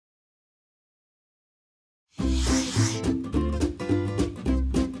Hi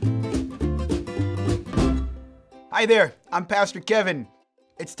there, I'm Pastor Kevin.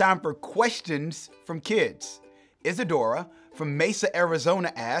 It's time for questions from kids. Isadora from Mesa,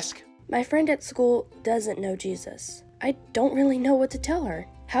 Arizona asks, My friend at school doesn't know Jesus. I don't really know what to tell her.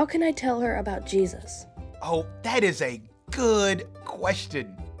 How can I tell her about Jesus? Oh, that is a good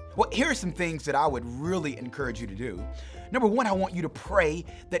question. Well, here are some things that I would really encourage you to do. Number one, I want you to pray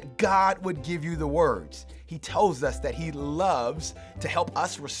that God would give you the words. He tells us that He loves to help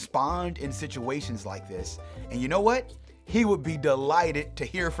us respond in situations like this. And you know what? He would be delighted to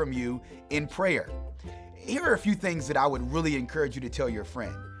hear from you in prayer. Here are a few things that I would really encourage you to tell your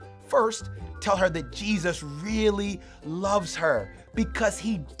friend. First, tell her that Jesus really loves her, because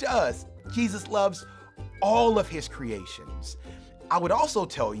He does. Jesus loves all of His creations. I would also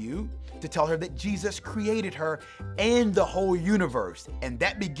tell you to tell her that Jesus created her and the whole universe. And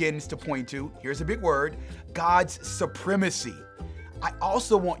that begins to point to, here's a big word, God's supremacy. I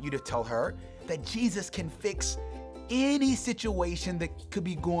also want you to tell her that Jesus can fix any situation that could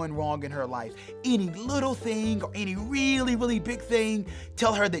be going wrong in her life. Any little thing or any really, really big thing,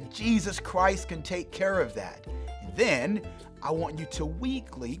 tell her that Jesus Christ can take care of that. And then I want you to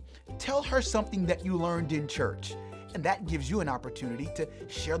weekly tell her something that you learned in church. And that gives you an opportunity to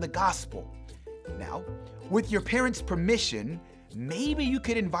share the gospel. Now, with your parents' permission, maybe you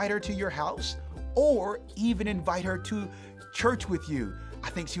could invite her to your house or even invite her to church with you. I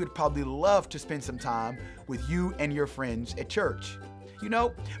think she would probably love to spend some time with you and your friends at church. You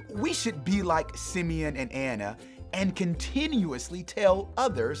know, we should be like Simeon and Anna and continuously tell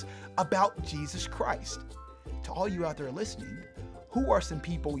others about Jesus Christ. To all you out there listening, who are some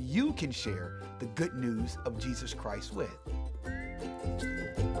people you can share the good news of Jesus Christ with?